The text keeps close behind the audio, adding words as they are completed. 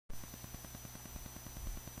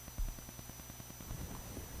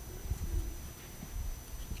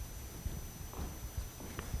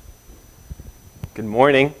Good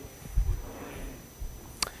morning.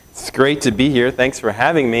 It's great to be here. Thanks for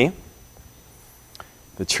having me.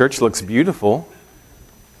 The church looks beautiful,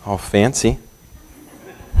 all fancy.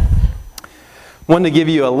 Wanted to give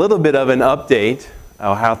you a little bit of an update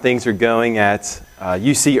on how things are going at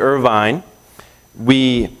UC Irvine.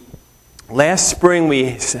 Last spring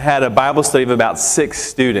we had a Bible study of about 6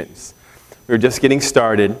 students. We were just getting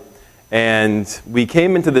started. And we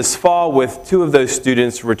came into this fall with 2 of those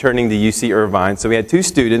students returning to UC Irvine. So we had 2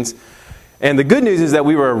 students. And the good news is that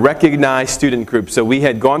we were a recognized student group. So we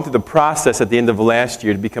had gone through the process at the end of last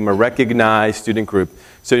year to become a recognized student group.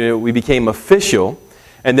 So we became official.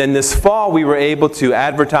 And then this fall we were able to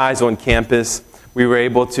advertise on campus. We were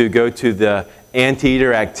able to go to the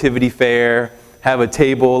Anteater Activity Fair, have a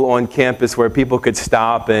table on campus where people could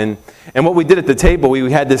stop. And what we did at the table,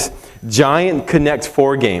 we had this giant Connect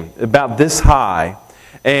 4 game, about this high.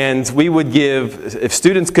 And we would give, if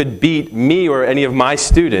students could beat me or any of my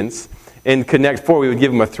students in Connect 4, we would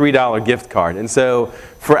give them a $3 gift card. And so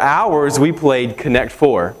for hours, we played Connect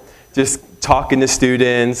 4, just talking to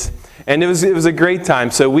students. And it was a great time.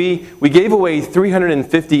 So we gave away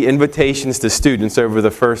 350 invitations to students over the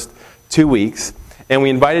first 2 weeks. And we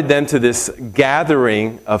invited them to this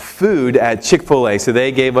gathering of food at Chick-fil-A. So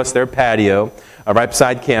they gave us their patio right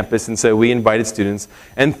beside campus, and so we invited students.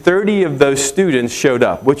 And 30 of those students showed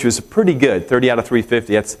up, which was pretty good, 30 out of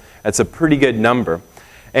 350. That's a pretty good number.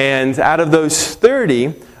 And out of those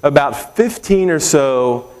 30, about 15 or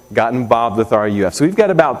so got involved with our UF. So we've got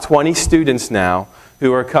about 20 students now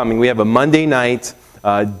who are coming. We have a Monday night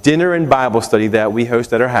dinner and Bible study that we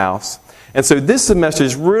host at our house. And so this semester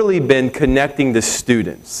has really been connecting the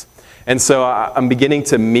students. And so I'm beginning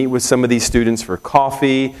to meet with some of these students for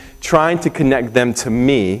coffee, trying to connect them to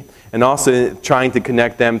me, and also trying to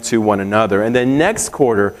connect them to one another. And then next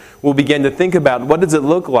quarter, we'll begin to think about what does it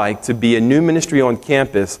look like to be a new ministry on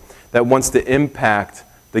campus that wants to impact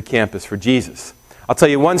the campus for Jesus. I'll tell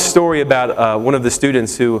you one story about one of the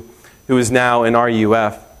students who is now in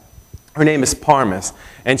RUF. Her name is Parmis,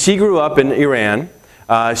 and she grew up in Iran.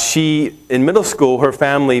 In middle school, her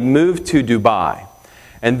family moved to Dubai.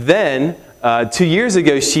 And then, 2 years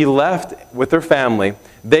ago, she left with her family.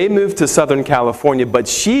 They moved to Southern California, but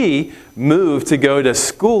she moved to go to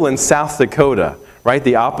school in South Dakota, right,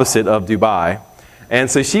 the opposite of Dubai.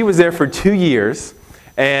 And so she was there for 2 years,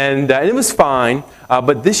 and it was fine.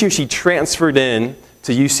 But this year, she transferred in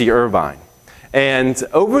to UC Irvine. And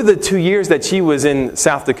over the 2 years that she was in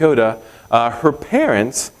South Dakota, her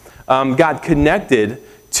parents got connected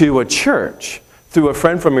to a church through a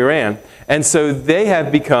friend from Iran. And so they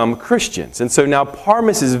have become Christians. And so now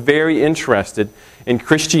Parmis is very interested in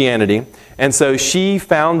Christianity. And so she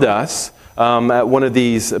found us at one of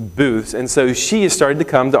these booths. And so she has started to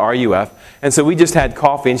come to RUF. And so we just had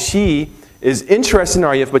coffee. And she is interested in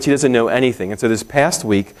RUF, but she doesn't know anything. And so this past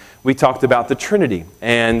week, we talked about the Trinity.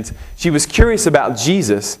 And she was curious about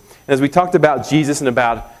Jesus. And as we talked about Jesus and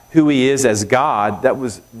about who he is as God, that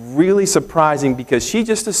was really surprising because she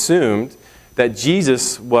just assumed that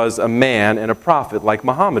Jesus was a man and a prophet like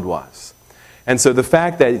Muhammad was. And so the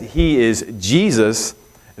fact that he is Jesus,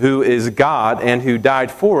 who is God and who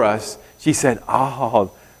died for us, she said,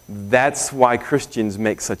 oh, that's why Christians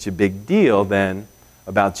make such a big deal then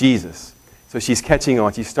about Jesus. So she's catching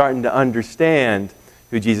on. She's starting to understand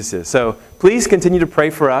who Jesus is. So please continue to pray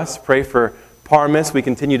for us. Pray for Parmis. We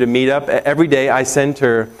continue to meet up. Every day I send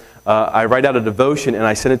her, I write out a devotion and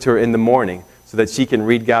I send it to her in the morning so that she can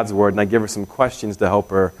read God's Word, and I give her some questions to help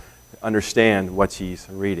her understand what she's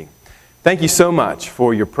reading. Thank you so much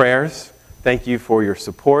for your prayers. Thank you for your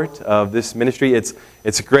support of this ministry.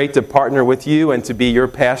 It's great to partner with you and to be your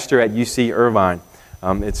pastor at UC Irvine.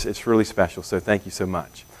 It's really special, so thank you so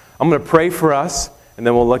much. I'm going to pray for us, and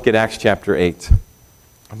then we'll look at Acts chapter 8.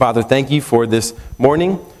 Father, thank you for this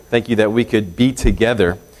morning. Thank you that we could be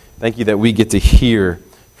together. Thank you that we get to hear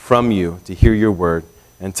from you, to hear your word,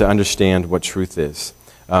 and to understand what truth is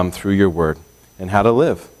through your word and how to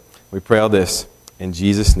live. We pray all this in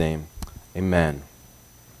Jesus' name. Amen.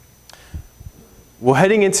 Well,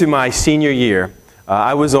 heading into my senior year,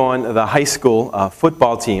 I was on the high school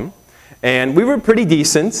football team, and we were pretty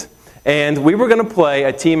decent, and we were going to play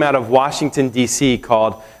a team out of Washington, D.C.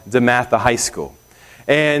 called DeMatha High School.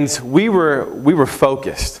 And we were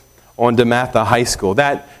focused on DeMatha High School.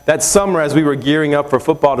 That summer, as we were gearing up for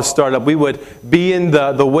football to start up, we would be in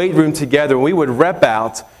the weight room together, and we would rep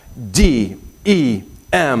out D-E-M-A-T-H-A,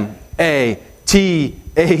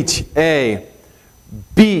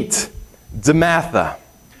 beat DeMatha.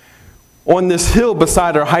 On this hill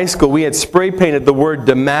beside our high school, we had spray painted the word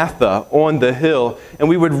Damatha on the hill. And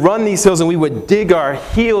we would run these hills and we would dig our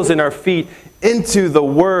heels and our feet into the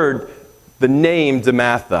word, the name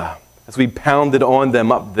Damatha, as we pounded on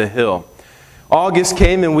them up the hill. August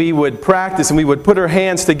came and we would practice and we would put our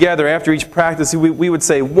hands together after each practice. We would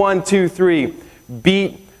say, 1, 2, 3,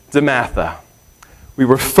 beat Damatha. We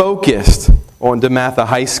were focused on Damatha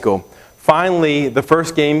High School. Finally, the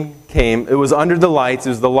first game came. It was under the lights. It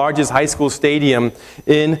was the largest high school stadium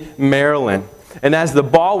in Maryland. And as the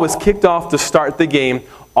ball was kicked off to start the game,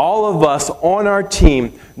 all of us on our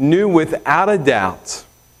team knew without a doubt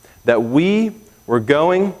that we were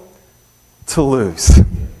going to lose.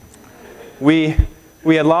 We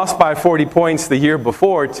had lost by 40 points the year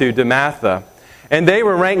before to Damatha. And they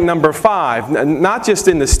were ranked number 5, not just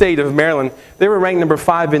in the state of Maryland. They were ranked number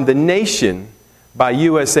 5 in the nation by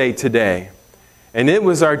USA Today. And it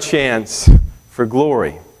was our chance for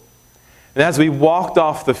glory. And as we walked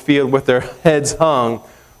off the field with our heads hung,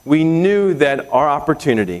 we knew that our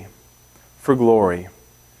opportunity for glory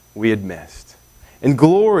we had missed. And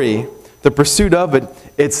glory, the pursuit of it,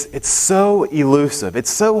 it's so elusive.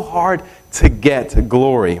 It's so hard to get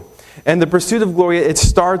glory. And the pursuit of glory, it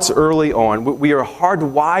starts early on. We are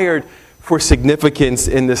hardwired for significance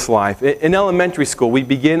in this life. In elementary school, we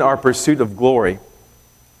begin our pursuit of glory.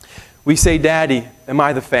 We say, Daddy, am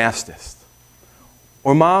I the fastest?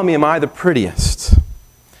 Or Mommy, am I the prettiest?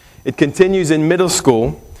 It continues in middle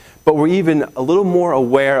school, but we're even a little more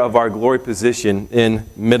aware of our glory position in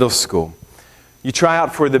middle school. You try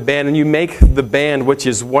out for the band and you make the band, which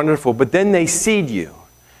is wonderful, but then they seed you.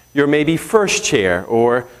 You're maybe first chair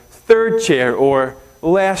or third chair or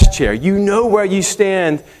last chair. You know where you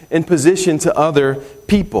stand in position to other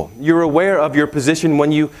people. You're aware of your position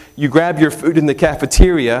when you grab your food in the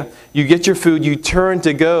cafeteria, you get your food, you turn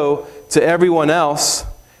to go to everyone else,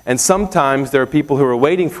 and sometimes there are people who are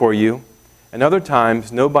waiting for you, and other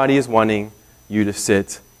times nobody is wanting you to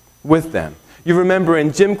sit with them. You remember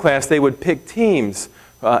in gym class they would pick teams,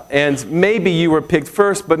 and maybe you were picked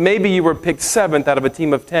first, but maybe you were picked 7th out of a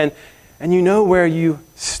team of 10, and you know where you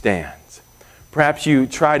stand. Perhaps you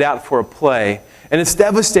tried out for a play, and it's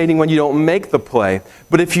devastating when you don't make the play.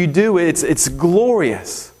 But if you do, it's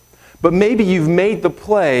glorious. But maybe you've made the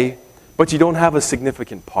play, but you don't have a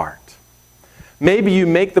significant part. Maybe you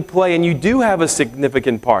make the play and you do have a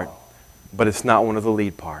significant part, but it's not one of the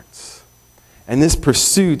lead parts. And this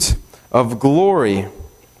pursuit of glory,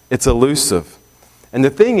 it's elusive. And the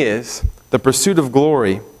thing is, the pursuit of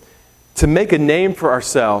glory, to make a name for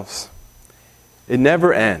ourselves, it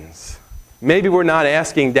never ends. Maybe we're not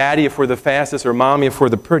asking Daddy if we're the fastest or Mommy if we're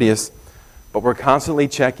the prettiest, but we're constantly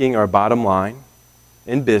checking our bottom line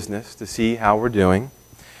in business to see how we're doing.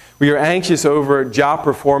 We are anxious over job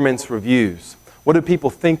performance reviews. What do people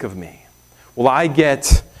think of me? Will I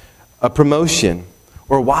get a promotion?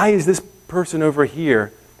 Or why is this person over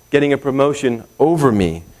here getting a promotion over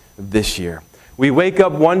me this year? We wake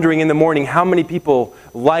up wondering in the morning how many people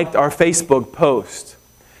liked our Facebook post.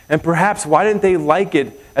 And perhaps why didn't they like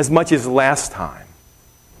it as much as last time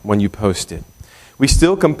when you posted? We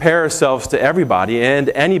still compare ourselves to everybody and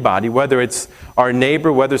anybody, whether it's our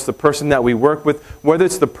neighbor, whether it's the person that we work with, whether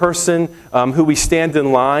it's the person who we stand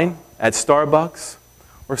in line at Starbucks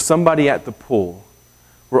or somebody at the pool.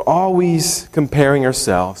 We're always comparing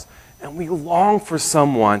ourselves, and we long for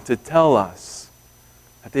someone to tell us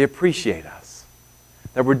that they appreciate us,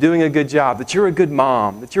 that we're doing a good job, that you're a good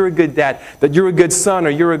mom, that you're a good dad, that you're a good son or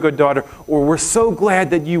you're a good daughter, or we're so glad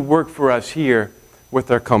that you work for us here with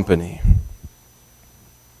our company.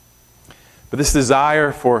 But this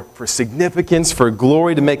desire for significance, for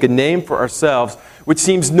glory, to make a name for ourselves, which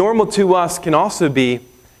seems normal to us, can also be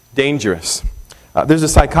dangerous. There's a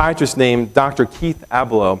psychiatrist named Dr. Keith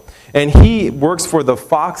Abloh, and he works for the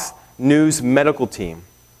Fox News medical team.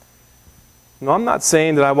 Now, I'm not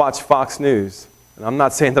saying that I watch Fox News, and I'm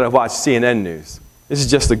not saying that I watch CNN News. This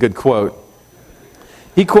is just a good quote.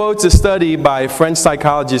 He quotes a study by French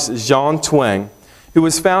psychologist Jean Twenge, who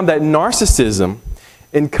has found that narcissism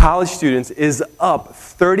in college students is up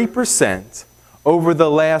 30% over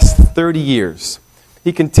the last 30 years.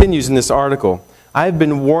 He continues in this article, I have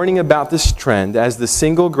been warning about this trend as the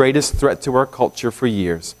single greatest threat to our culture for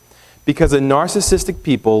years, because a narcissistic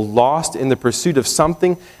people lost in the pursuit of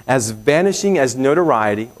something as vanishing as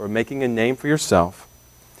notoriety or making a name for yourself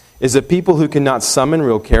is a people who cannot summon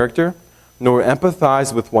real character, nor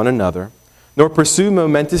empathize with one another, nor pursue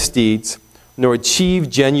momentous deeds, nor achieve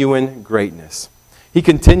genuine greatness. He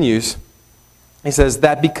continues, he says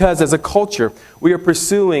that because as a culture we are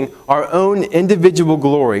pursuing our own individual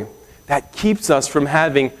glory, that keeps us from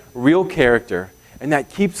having real character and that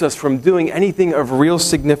keeps us from doing anything of real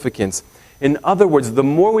significance. In other words, the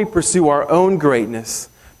more we pursue our own greatness,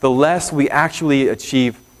 the less we actually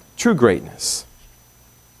achieve true greatness.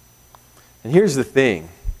 And here's the thing.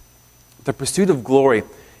 The pursuit of glory,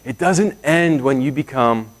 it doesn't end when you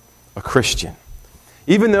become a Christian.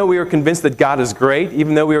 Even though we are convinced that God is great,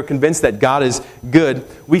 even though we are convinced that God is good,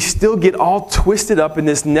 we still get all twisted up in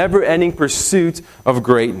this never-ending pursuit of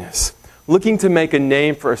greatness, looking to make a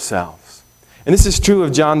name for ourselves. And this is true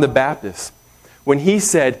of John the Baptist, when he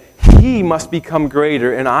said, "He must become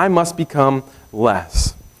greater and I must become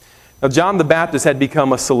less." Now, John the Baptist had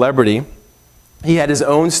become a celebrity. He had his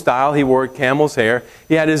own style. He wore camel's hair.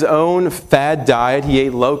 He had his own fad diet. He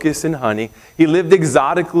ate locusts and honey. He lived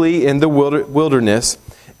exotically in the wilderness.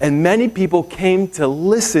 And many people came to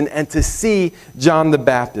listen and to see John the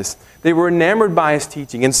Baptist. They were enamored by his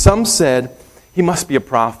teaching. And some said, he must be a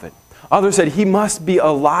prophet. Others said, he must be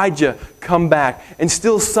Elijah come back. And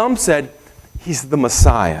still some said, he's the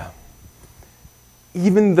Messiah.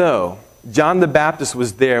 Even though John the Baptist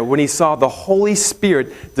was there when he saw the Holy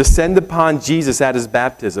Spirit descend upon Jesus at his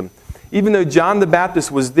baptism. Even though John the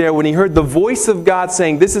Baptist was there when he heard the voice of God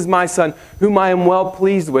saying, "This is my son, whom I am well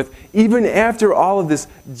pleased with." Even after all of this,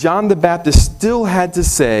 John the Baptist still had to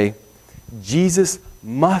say, Jesus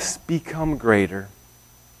must become greater,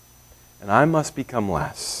 and I must become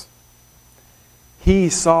less. He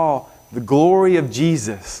saw the glory of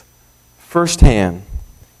Jesus firsthand,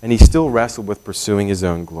 and he still wrestled with pursuing his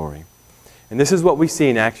own glory. And this is what we see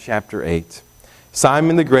in Acts chapter 8.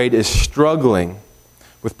 Simon the Great is struggling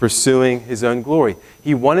with pursuing his own glory.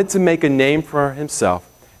 He wanted to make a name for himself,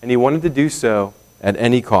 and he wanted to do so at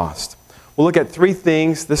any cost. We'll look at three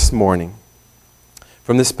things this morning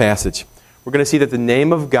from this passage. We're going to see that the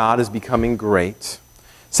name of God is becoming great.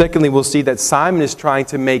 Secondly, we'll see that Simon is trying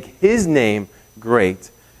to make his name great.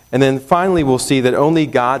 And then finally, we'll see that only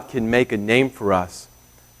God can make a name for us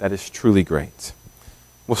that is truly great.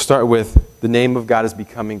 We'll start with the name of God is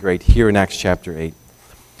becoming great here in Acts chapter 8.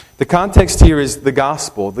 The context here is the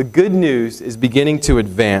gospel. The good news is beginning to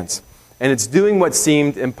advance, and it's doing what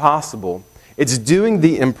seemed impossible. It's doing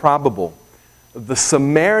the improbable. The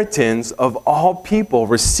Samaritans of all people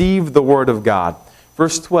received the word of God.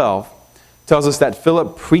 Verse 12 tells us that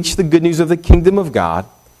Philip preached the good news of the kingdom of God,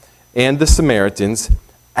 and the Samaritans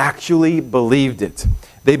actually believed it.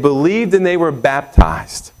 They believed and they were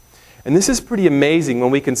baptized. And this is pretty amazing when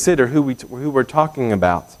we consider who we're talking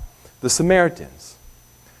about. The Samaritans.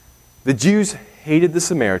 The Jews hated the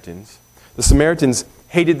Samaritans. The Samaritans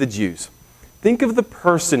hated the Jews. Think of the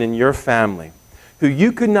person in your family who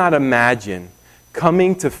you could not imagine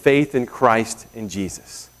coming to faith in Christ in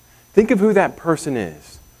Jesus. Think of who that person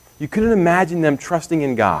is. You couldn't imagine them trusting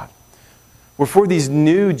in God. Well, for these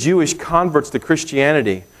new Jewish converts to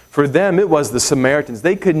Christianity, for them, it was the Samaritans.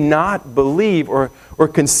 They could not believe or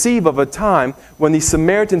conceive of a time when the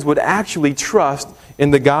Samaritans would actually trust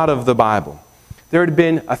in the God of the Bible. There had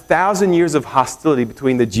been 1,000 years of hostility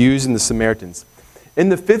between the Jews and the Samaritans. In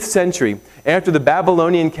the 5th century, after the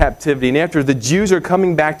Babylonian captivity and after the Jews are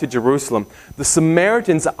coming back to Jerusalem, the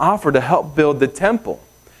Samaritans offer to help build the temple.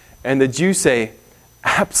 And the Jews say,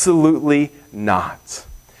 absolutely not.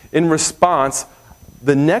 In response,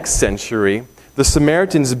 the next century, the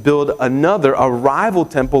Samaritans build a rival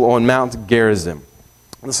temple on Mount Gerizim.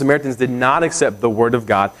 The Samaritans did not accept the word of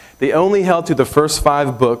God. They only held to the first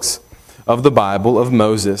 5 books of the Bible, of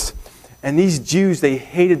Moses. And these Jews, they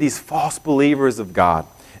hated these false believers of God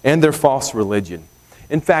and their false religion.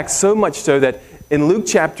 In fact, so much so that in Luke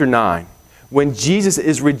chapter 9, when Jesus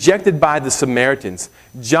is rejected by the Samaritans,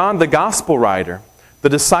 John, the gospel writer, the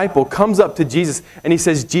disciple, comes up to Jesus and he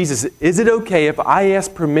says, Jesus, is it okay if I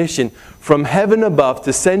ask permission from heaven above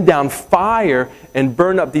to send down fire and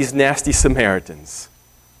burn up these nasty Samaritans?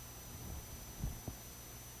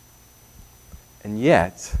 And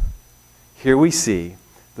yet, here we see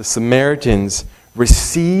the Samaritans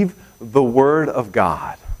receive the word of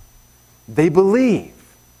God. They believe.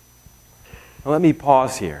 Now let me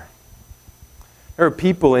pause here. There are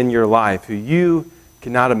people in your life who you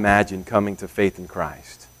cannot imagine coming to faith in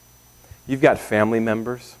Christ. You've got family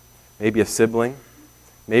members, maybe a sibling,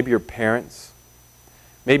 maybe your parents,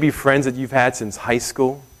 maybe friends that you've had since high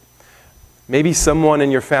school, maybe someone in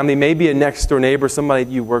your family, maybe a next door neighbor, somebody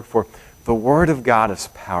that you work for. The Word of God is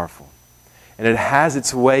powerful, and it has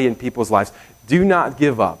its way in people's lives. Do not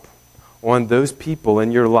give up on those people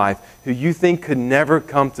in your life who you think could never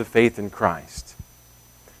come to faith in Christ.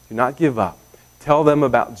 Do not give up. Tell them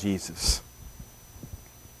about Jesus.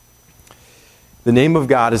 The name of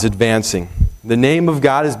God is advancing. The name of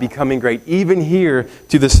God is becoming great, even here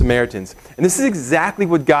to the Samaritans. And this is exactly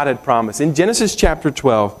what God had promised. In Genesis chapter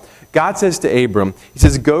 12, God says to Abram, he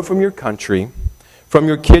says, "Go from your country, from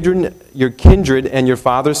your kindred and your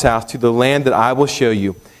father's house to the land that I will show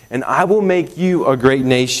you, and I will make you a great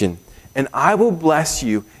nation, and I will bless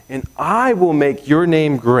you, and I will make your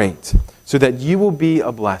name great, so that you will be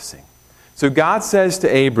a blessing." So God says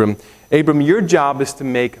to Abram, your job is to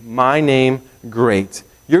make my name great.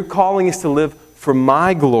 Your calling is to live for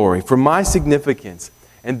my glory, for my significance.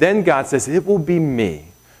 And then God says, it will be me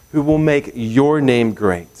who will make your name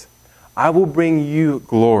great. I will bring you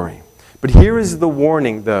glory. But here is the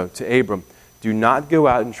warning, though, to Abram. Do not go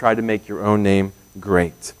out and try to make your own name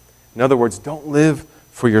great. In other words, don't live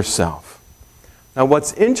for yourself. Now,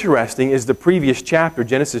 what's interesting is the previous chapter,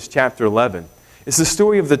 Genesis chapter 11. It's the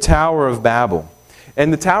story of the Tower of Babel.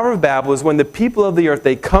 And the Tower of Babel is when the people of the earth,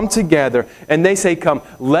 they come together and they say, "Come,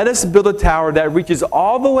 let us build a tower that reaches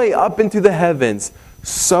all the way up into the heavens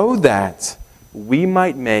so that we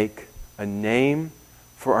might make a name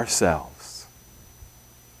for ourselves."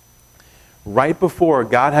 Right before,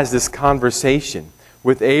 God has this conversation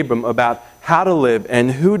with Abram about how to live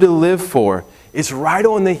and who to live for. It's right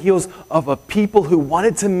on the heels of a people who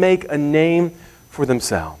wanted to make a name for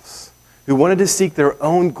themselves, who wanted to seek their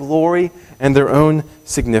own glory and their own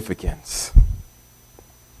significance.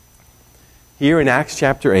 Here in Acts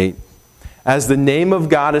chapter 8, as the name of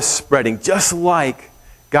God is spreading, just like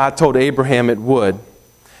God told Abraham it would,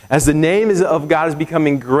 as the name of God is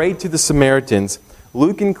becoming great to the Samaritans,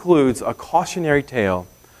 Luke includes a cautionary tale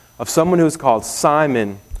of someone who is called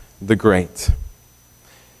Simon the Great.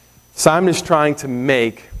 Simon is trying to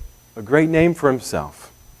make a great name for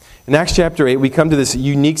himself. In Acts chapter 8, we come to this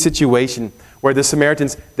unique situation where the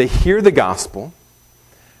Samaritans, they hear the gospel,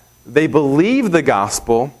 they believe the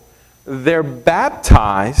gospel, they're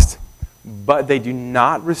baptized, but they do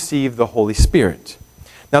not receive the Holy Spirit.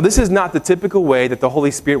 Now, this is not the typical way that the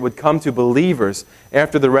Holy Spirit would come to believers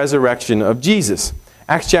after the resurrection of Jesus.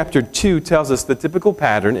 Acts chapter 2 tells us the typical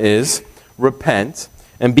pattern is, repent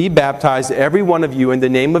and be baptized, every one of you, in the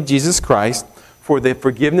name of Jesus Christ for the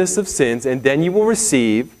forgiveness of sins, and then you will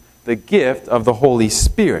receive the gift of the Holy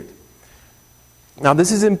Spirit. Now,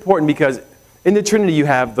 this is important because in the Trinity you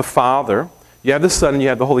have the Father, you have the Son, and you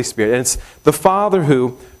have the Holy Spirit. And it's the Father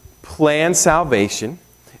who plans salvation.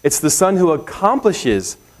 It's the Son who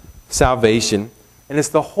accomplishes salvation. And it's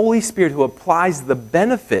the Holy Spirit who applies the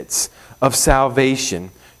benefits of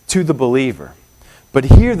salvation to the believer. But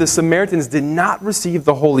here the Samaritans did not receive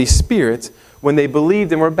the Holy Spirit when they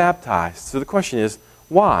believed and were baptized. So the question is,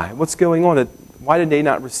 why? What's going on? Why did they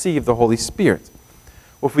not receive the Holy Spirit?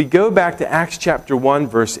 Well, if we go back to Acts chapter 1,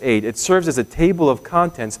 verse 8, it serves as a table of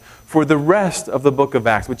contents for the rest of the book of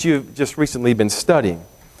Acts, which you've just recently been studying.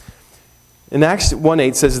 In Acts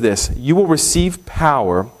 1:8 says this, "You will receive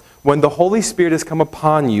power when the Holy Spirit has come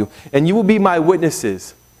upon you, and you will be my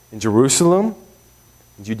witnesses in Jerusalem,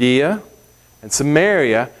 in Judea, and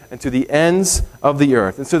Samaria, and to the ends of the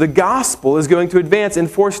earth." And so the gospel is going to advance in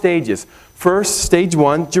 4 stages. First, stage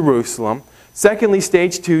 1, Jerusalem. Secondly,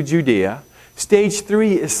 stage 2, Judea. Stage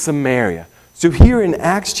 3 is Samaria. So here in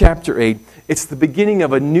Acts chapter 8, it's the beginning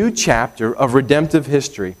of a new chapter of redemptive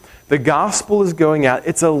history. The gospel is going out.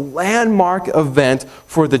 It's a landmark event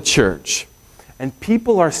for the church. And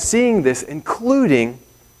people are seeing this, including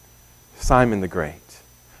Simon the Great.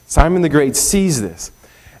 Simon the Great sees this.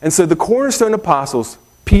 And so the cornerstone apostles,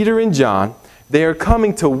 Peter and John, they are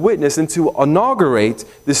coming to witness and to inaugurate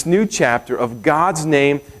this new chapter of God's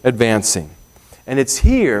name advancing. And it's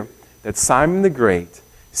here that Simon the Great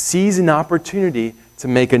sees an opportunity to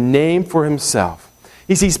make a name for himself.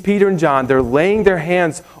 He sees Peter and John, they're laying their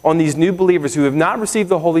hands on these new believers who have not received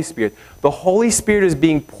the Holy Spirit. The Holy Spirit is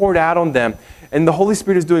being poured out on them, and the Holy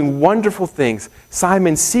Spirit is doing wonderful things.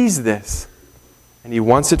 Simon sees this, and he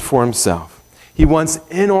wants it for himself. He wants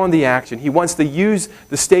in on the action. He wants to use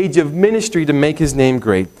the stage of ministry to make his name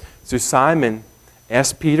great. So Simon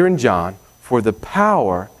asked Peter and John for the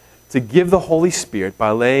power to give the Holy Spirit by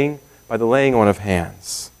the laying on of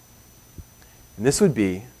hands. And this would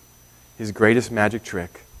be his greatest magic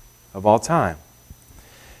trick of all time.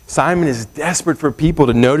 Simon is desperate for people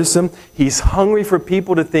to notice him. He's hungry for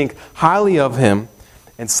people to think highly of him.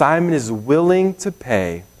 And Simon is willing to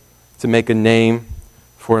pay to make a name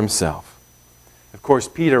for himself. Of course,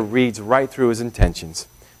 Peter reads right through his intentions.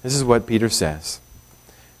 This is what Peter says.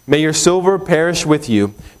 "May your silver perish with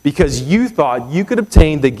you, because you thought you could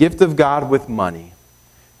obtain the gift of God with money.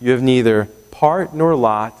 You have neither part nor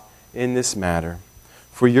lot in this matter,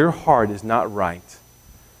 for your heart is not right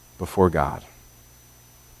before God."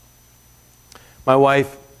 My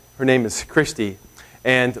wife, Her name is Christy.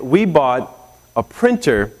 And we bought a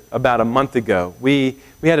printer about a month ago. We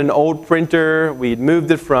had an old printer. We had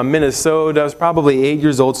moved it from Minnesota. I was probably 8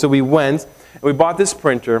 years old, so we went and we bought this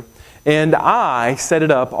printer. And I set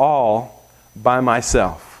it up all by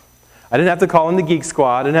myself. I didn't have to call in the Geek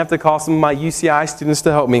Squad. I didn't have to call some of my UCI students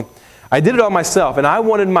to help me. I did it all myself, and I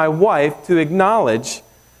wanted my wife to acknowledge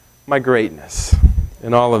my greatness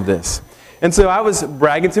in all of this. And so I was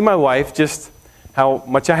bragging to my wife just how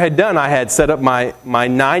much I had done. I had set up my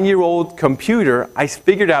 9-year-old computer. I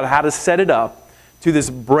figured out how to set it up to this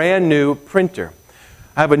brand new printer.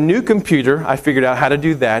 I have a new computer. I figured out how to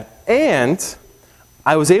do that. And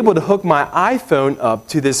I was able to hook my iPhone up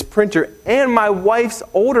to this printer and my wife's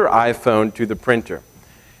older iPhone to the printer.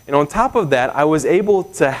 And on top of that, I was able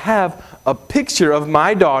to have a picture of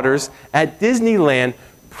my daughters at Disneyland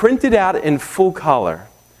printed out in full color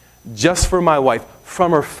just for my wife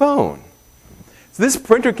from her phone. So this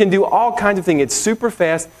printer can do all kinds of things. It's super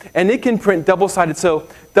fast, and it can print double-sided. So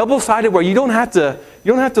double-sided where you don't have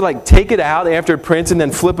to like take it out after it prints and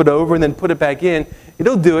then flip it over and then put it back in.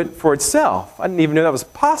 It'll do it for itself. I didn't even know that was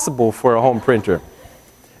possible for a home printer.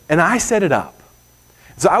 And I set it up.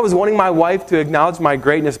 So I was wanting my wife to acknowledge my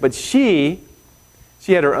greatness, but she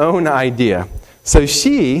had her own idea. So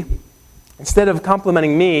she, instead of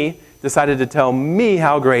complimenting me, decided to tell me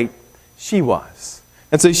how great she was.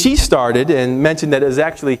 And so she started and mentioned that it was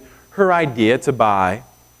actually her idea to buy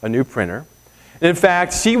a new printer. And in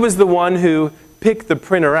fact, she was the one who picked the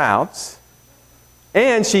printer out,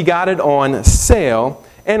 and she got it on sale.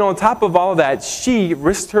 And on top of all of that, she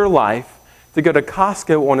risked her life to go to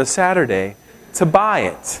Costco on a Saturday to buy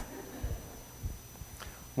it.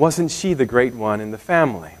 Wasn't she the great one in the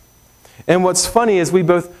family? And what's funny is we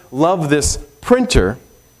both love this printer,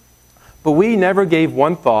 but we never gave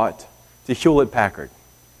one thought to Hewlett-Packard.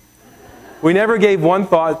 We never gave one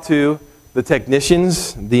thought to the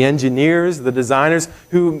technicians, the engineers, the designers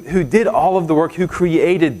who did all of the work, who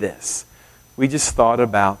created this. We just thought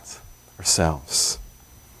about ourselves.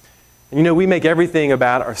 And you know, we make everything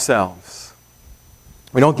about ourselves.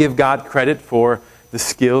 We don't give God credit for the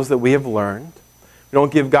skills that we have learned. We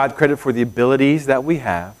don't give God credit for the abilities that we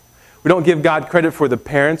have. We don't give God credit for the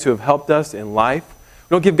parents who have helped us in life.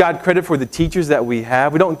 We don't give God credit for the teachers that we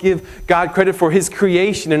have. We don't give God credit for His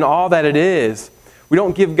creation and all that it is. We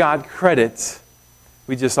don't give God credit.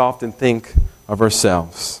 We just often think of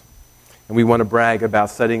ourselves. And we want to brag about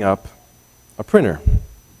setting up a printer.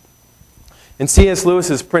 In C.S.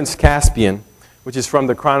 Lewis's Prince Caspian, which is from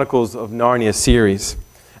the Chronicles of Narnia series,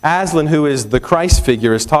 Aslan, who is the Christ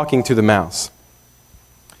figure, is talking to the mouse.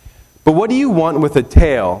 "But what do you want with a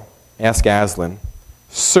tail?" asked Aslan.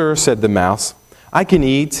 "Sir," said the mouse, "I can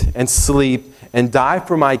eat and sleep and die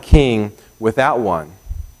for my king without one.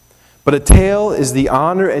 But a tail is the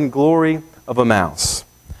honor and glory of a mouse.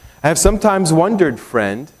 I have sometimes wondered,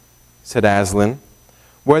 friend," said Aslan,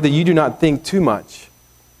 "whether you do not think too much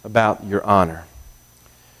about your honor."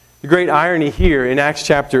 The great irony here in Acts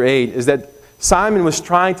chapter 8 is that Simon was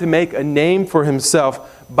trying to make a name for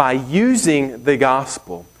himself by using the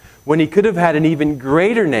gospel, when he could have had an even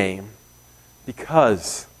greater name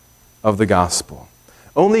because of the gospel.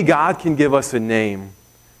 Only God can give us a name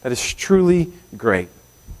that is truly great.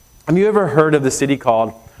 Have you ever heard of the city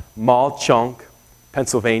called Malchunk,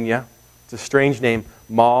 Pennsylvania? It's a strange name,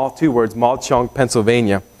 two words, Malchunk,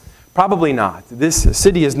 Pennsylvania. Probably not. This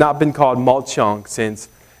city has not been called Malchunk since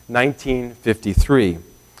 1953.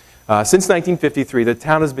 Since 1953, the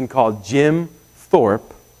town has been called Jim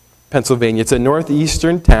Thorpe, Pennsylvania. It's a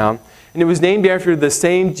northeastern town, and it was named after the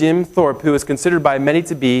same Jim Thorpe who is considered by many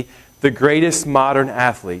to be the greatest modern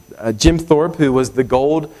athlete. Jim Thorpe, who was the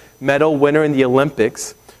gold medal winner in the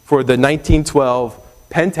Olympics for the 1912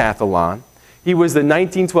 pentathlon. He was the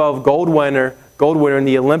 1912 gold winner in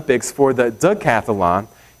the Olympics for the decathlon.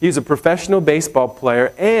 He was a professional baseball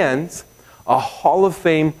player and a Hall of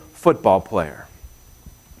Fame football player.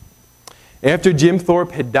 After Jim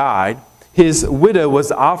Thorpe had died, his widow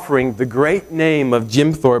was offering the great name of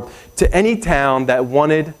Jim Thorpe to any town that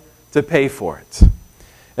wanted to pay for it.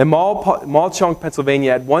 And Malchunk,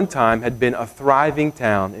 Pennsylvania, at one time had been a thriving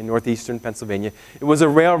town in northeastern Pennsylvania. It was a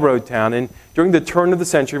railroad town, and during the turn of the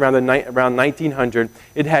century, around 1900,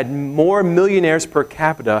 it had more millionaires per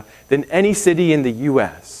capita than any city in the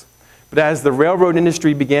U.S. But as the railroad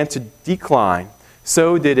industry began to decline,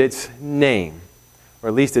 so did its name, or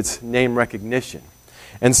at least its name recognition.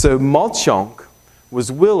 And so Malchunk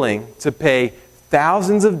was willing to pay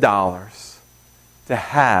thousands of dollars to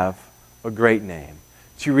have a great name,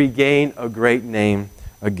 to regain a great name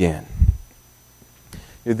again.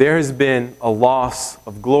 There has been a loss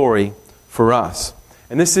of glory for us.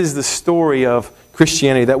 And this is the story of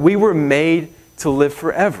Christianity, that we were made to live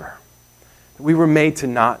forever. We were made to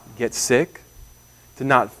not get sick, to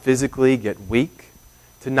not physically get weak,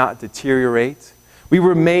 to not deteriorate. We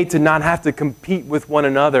were made to not have to compete with one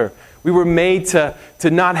another. We were made to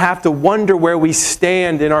not have to wonder where we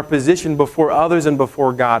stand in our position before others and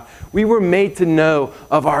before God. We were made to know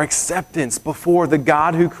of our acceptance before the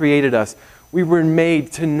God who created us. We were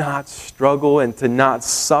made to not struggle and to not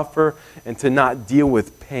suffer and to not deal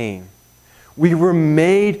with pain. We were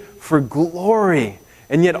made for glory,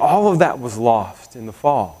 and yet all of that was lost in the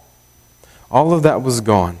fall. All of that was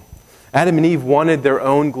gone. Adam and Eve wanted their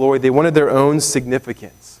own glory. They wanted their own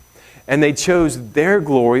significance. And they chose their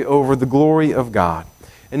glory over the glory of God.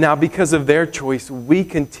 And now because of their choice, we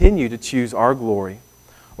continue to choose our glory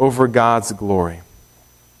over God's glory.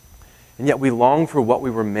 And yet we long for what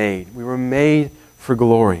we were made. We were made for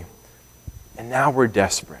glory. And now we're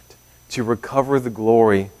desperate to recover the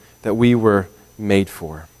glory that we were made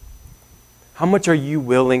for. How much are you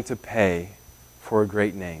willing to pay for a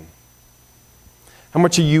great name? How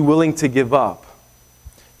much are you willing to give up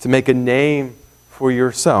to make a name for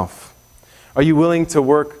yourself? Are you willing to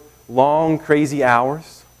work long, crazy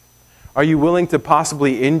hours? Are you willing to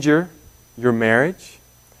possibly injure your marriage?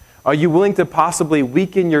 Are you willing to possibly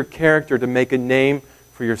weaken your character to make a name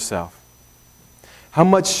for yourself? How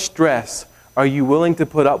much stress are you willing to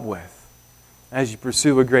put up with as you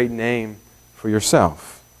pursue a great name for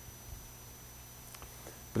yourself?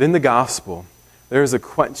 But in the gospel, there is a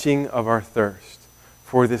quenching of our thirst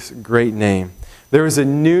for this great name. There is a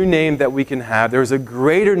new name that we can have. There is a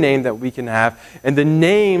greater name that we can have. And the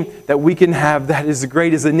name that we can have that is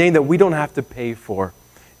great is a name that we don't have to pay for.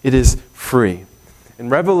 It is free. In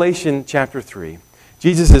Revelation chapter 3,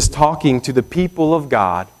 Jesus is talking to the people of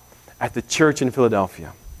God at the church in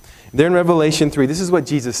Philadelphia. There in Revelation 3, this is what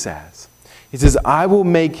Jesus says. He says, I will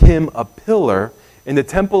make him a pillar in the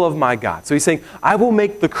temple of my God. So he's saying, I will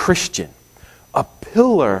make the Christian a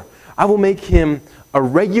pillar. I will make him a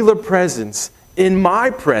regular presence in my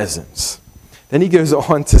presence. Then he goes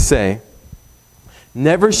on to say,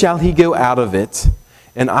 never shall he go out of it,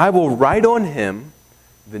 and I will write on him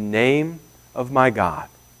the name of my God.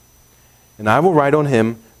 And I will write on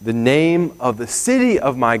him the name of the city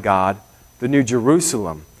of my God, the New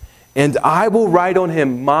Jerusalem. And I will write on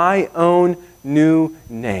him my own new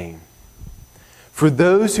name. For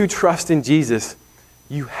those who trust in Jesus,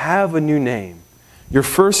 you have a new name. Your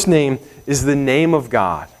first name is the name of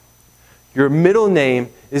God. Your middle name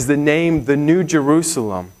is the name, the New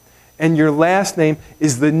Jerusalem. And your last name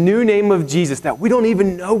is the new name of Jesus that we don't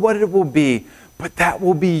even know what it will be, but that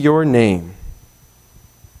will be your name.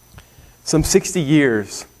 Some 60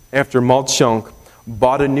 years after Malchunk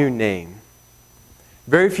bought a new name,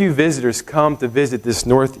 very few visitors come to visit this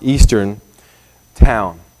northeastern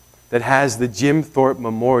town that has the Jim Thorpe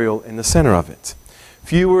Memorial in the center of it.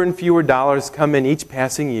 Fewer and fewer dollars come in each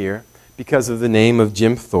passing year because of the name of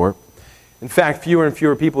Jim Thorpe. In fact, fewer and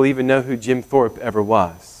fewer people even know who Jim Thorpe ever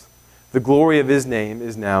was. The glory of his name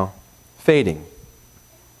is now fading.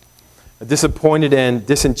 A disappointed and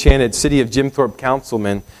disenchanted city of Jim Thorpe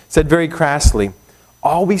councilman said very crassly,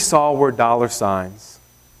 all we saw were dollar signs,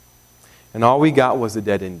 and all we got was a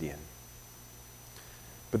dead Indian.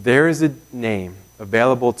 But there is a name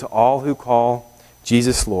available to all who call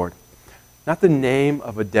Jesus Lord. Not the name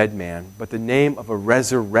of a dead man, but the name of a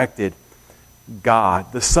resurrected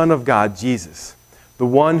God, the Son of God, Jesus, the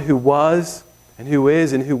one who was and who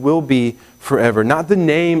is and who will be forever. Not the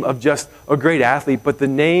name of just a great athlete, but the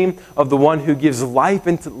name of the one who gives life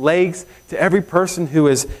and legs to every person who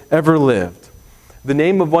has ever lived. The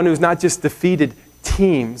name of one who has not just defeated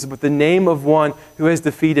teams, but the name of one who has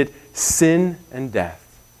defeated sin and death.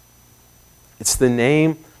 It's the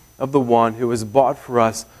name of the one who has bought for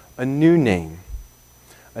us a new name,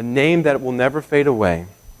 a name that will never fade away.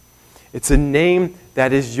 It's a name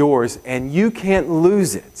that is yours, and you can't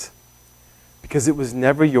lose it because it was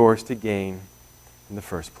never yours to gain in the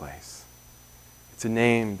first place. It's a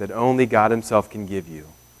name that only God himself can give you,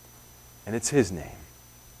 and it's his name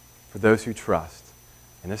for those who trust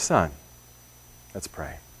in his Son. Let's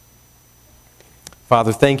pray.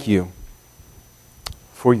 Father, thank you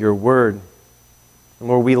for your word. And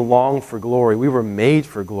Lord, we long for glory. We were made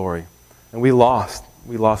for glory, and we lost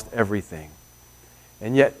everything.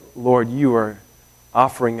 And yet, Lord, you are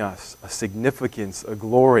offering us a significance, a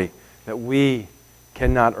glory that we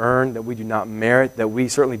cannot earn, that we do not merit, that we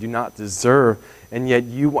certainly do not deserve. And yet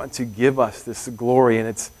you want to give us this glory, and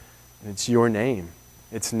it's your name.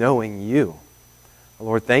 It's knowing you.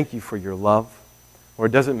 Lord, thank you for your love. Lord,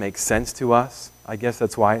 it doesn't make sense to us. I guess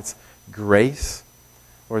that's why it's grace.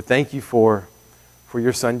 Lord, thank you for for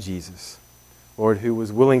your Son Jesus, Lord, who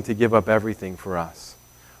was willing to give up everything for us.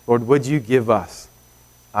 Lord, would you give us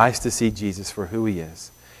eyes to see Jesus for who he is?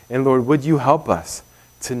 And Lord, would you help us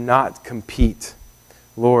to not compete,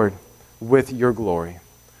 Lord, with your glory?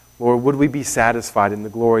 Lord, would we be satisfied in the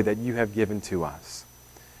glory that you have given to us?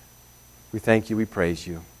 We thank you, we praise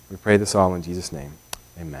you. We pray this all in Jesus' name.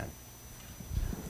 Amen.